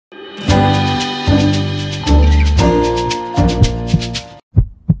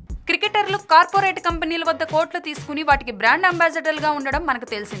Corporate కంపెనీల వద్ద కోట్లు తీసుకుని వాటికి బ్రాండ్ అంబాసిడర్లుగా ఉండడం మనకు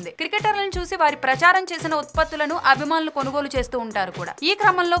తెలిసిందే. క్రికెటర్లను చూసి వారి ప్రచారం చేసిన ఉత్పత్తులను అభిమానులు కొనుగోలు చేస్తూ ఉంటారు కూడా. ఈ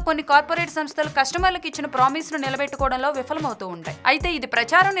క్రమంలో కొన్ని కార్పొరేట్ సంస్థలు కస్టమర్లకు ఇచ్చిన ప్రామిస్ ను నిలబెట్టుకోవడంలో విఫలమవుతూ ఉంటాయి. అయితే ఇది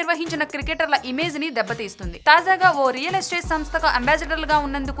ప్రచారం నిర్వహించిన క్రికెటర్ల ఇమేజ్ ని దెబ్బతీస్తుంది. తాజాగా ఓ రియల్ ఎస్టేట్ సంస్థకు అంబాసిడర్లుగా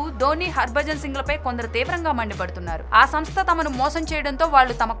ఉన్నందుకు ధోని, హర్భజన్ సింగ్ లపై కొందరు తీవ్రంగా మండిపడుతున్నారు. ఆ సంస్థ తమను మోసం చేయడంతో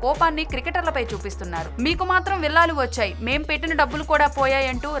వాళ్లు తమ కోపాన్ని క్రికెటర్లపై చూపిస్తున్నారు. మీకు మాత్రం విల్లాలు వచ్చాయి, మేం పెట్టిన డబ్బులు కూడా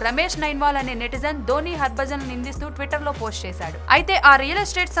పోయాయంటూ రమేష్ నైన్వాల్ అనే నెటిజన్ ధోని, హర్భజన్ నిందిస్తూ ట్విట్టర్ లో పోస్ట్ చేశాడు. అయితే ఆ రియల్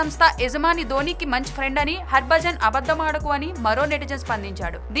ఎస్టేట్ సంస్థ యజమాని ధోనికి మంచి ఫ్రెండ్ అని, హర్భజన్ అబద్ధమాడకు అని మరో నెటిజన్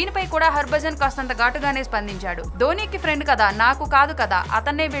స్పందించాడు. దీనిపై కూడా హర్భజన్ కాస్తంత ఘాటుగానే స్పందించాడు. ధోనికి ఫ్రెండ్ కదా, నాకు కాదు కదా,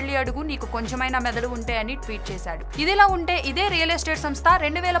 అతన్నే వెళ్లి అడుగు, నీకు కొంచెమైనా మెదడు ఉంటే అని ట్వీట్ చేశాడు. ఇదిలా ఉంటే ఇదే రియల్ ఎస్టేట్ సంస్థ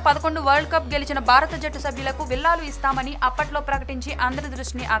 2011 వరల్డ్ కప్ గెలిచిన భారత జట్టు సభ్యులకు విల్లాలు ఇస్తామని అప్పట్లో ప్రకటించి అందరి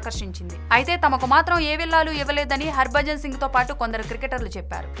దృష్టిని ఆకర్షించింది. అయితే తమకు మాత్రం ఏ విల్లాలు ఇవ్వలేదని హర్భజన్ సింగ్ తో పాటు కొందరు క్రికెటర్లు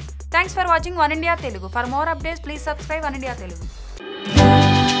చెప్పారు. Thanks for watching one India Telugu. For more updates please subscribe one India Telugu.